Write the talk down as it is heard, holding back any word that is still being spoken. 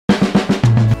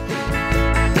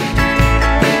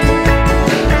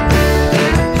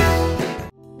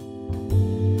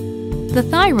The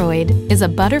thyroid is a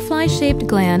butterfly-shaped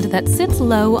gland that sits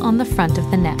low on the front of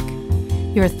the neck.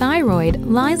 Your thyroid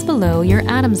lies below your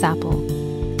Adam's apple.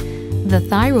 The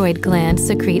thyroid gland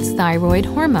secretes thyroid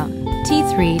hormone,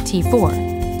 T3,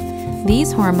 T4.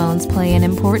 These hormones play an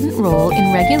important role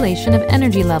in regulation of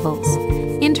energy levels,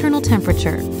 internal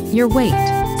temperature, your weight,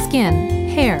 skin,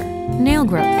 hair, nail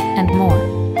growth, and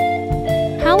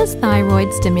more. How is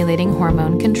thyroid-stimulating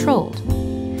hormone controlled?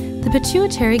 The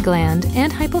pituitary gland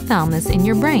and hypothalamus in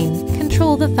your brain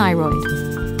control the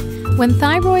thyroid. When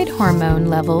thyroid hormone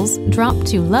levels drop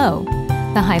too low,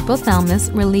 the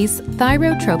hypothalamus releases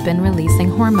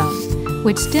thyrotropin-releasing hormone,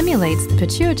 which stimulates the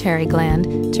pituitary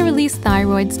gland to release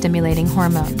thyroid-stimulating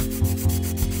hormone.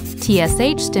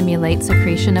 TSH stimulates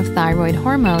secretion of thyroid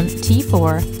hormone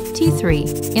T4,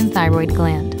 T3 in thyroid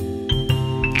gland.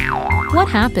 What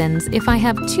happens if I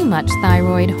have too much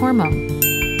thyroid hormone?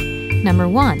 Number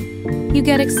 1, you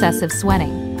get excessive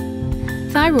sweating.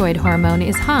 Thyroid hormone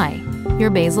is high. Your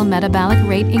basal metabolic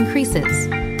rate increases.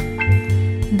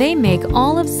 They make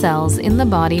all of cells in the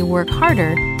body work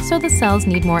harder, so the cells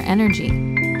need more energy.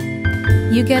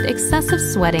 You get excessive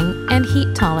sweating and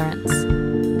heat tolerance.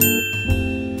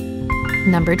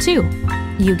 Number 2,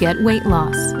 you get weight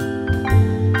loss.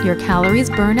 Your calories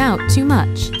burn out too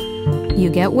much. You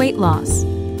get weight loss.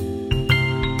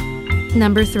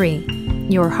 Number 3,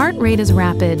 your heart rate is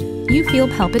rapid. You feel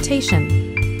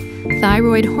palpitation.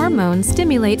 Thyroid hormone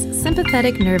stimulates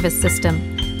sympathetic nervous system,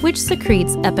 which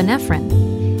secretes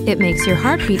epinephrine. It makes your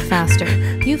heart beat faster.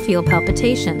 You feel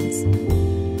palpitations.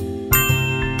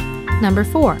 Number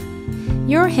 4,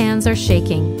 your hands are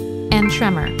shaking and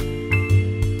tremor.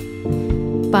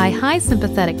 By high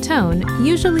sympathetic tone,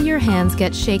 usually your hands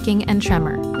get shaking and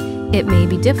tremor. It may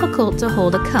be difficult to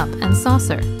hold a cup and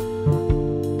saucer.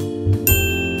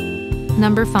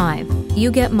 Number 5,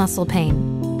 you get muscle pain.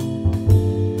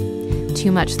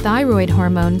 Too much thyroid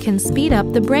hormone can speed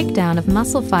up the breakdown of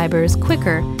muscle fibers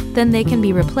quicker than they can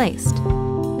be replaced.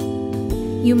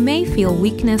 You may feel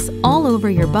weakness all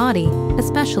over your body,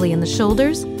 especially in the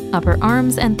shoulders, upper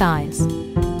arms, and thighs.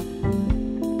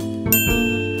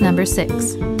 Number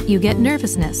 6, you get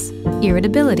nervousness,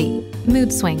 irritability,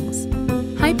 mood swings.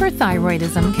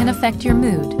 Hyperthyroidism can affect your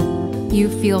mood. You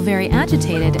feel very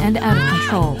agitated and out of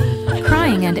control,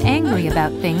 crying and angry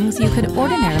about things you could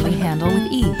ordinarily handle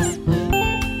with ease.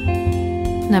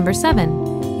 Number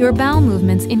 7, your bowel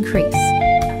movements increase.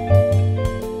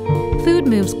 Food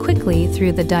moves quickly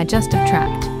through the digestive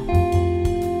tract.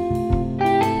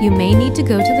 You may need to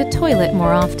go to the toilet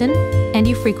more often, and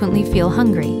you frequently feel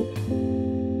hungry.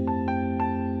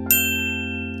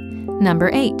 Number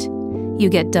 8, you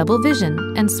get double vision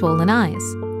and swollen eyes.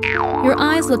 Your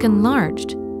eyes look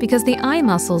enlarged because the eye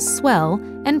muscles swell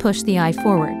and push the eye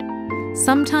forward.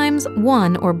 Sometimes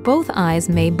one or both eyes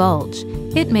may bulge.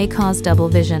 It may cause double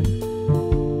vision.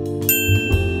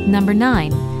 Number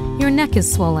 9, your neck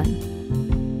is swollen.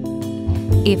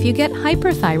 If you get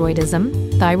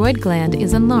hyperthyroidism, thyroid gland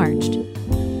is enlarged.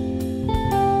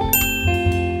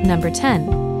 Number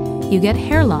 10, you get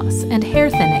hair loss and hair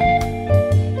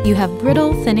thinning. You have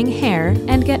brittle, thinning hair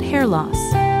and get hair loss.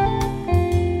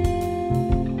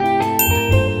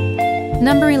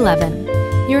 Number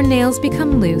 11, your nails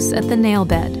become loose at the nail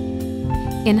bed.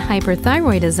 In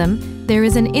hyperthyroidism, there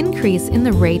is an increase in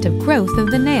the rate of growth of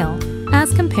the nail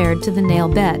as compared to the nail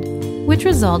bed, which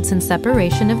results in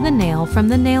separation of the nail from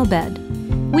the nail bed.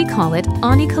 We call it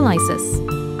onycholysis.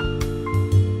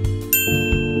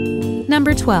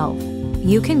 Number 12,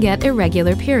 you can get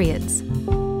irregular periods.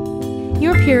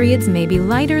 Your periods may be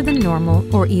lighter than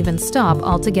normal or even stop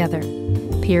altogether.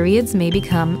 Periods may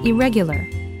become irregular.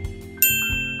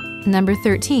 Number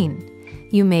 13,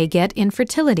 you may get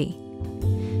infertility.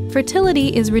 Fertility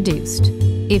is reduced.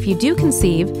 If you do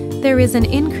conceive, there is an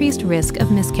increased risk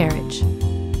of miscarriage.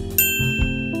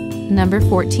 Number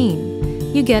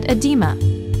 14, you get edema.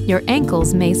 Your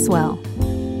ankles may swell.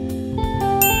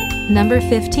 Number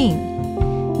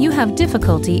 15, you have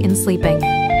difficulty in sleeping.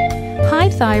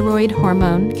 High thyroid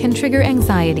hormone can trigger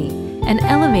anxiety, an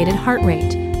elevated heart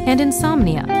rate, and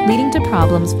insomnia, leading to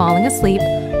problems falling asleep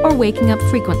or waking up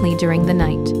frequently during the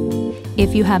night.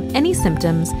 If you have any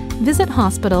symptoms, visit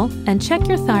hospital and check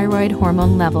your thyroid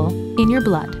hormone level in your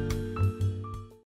blood.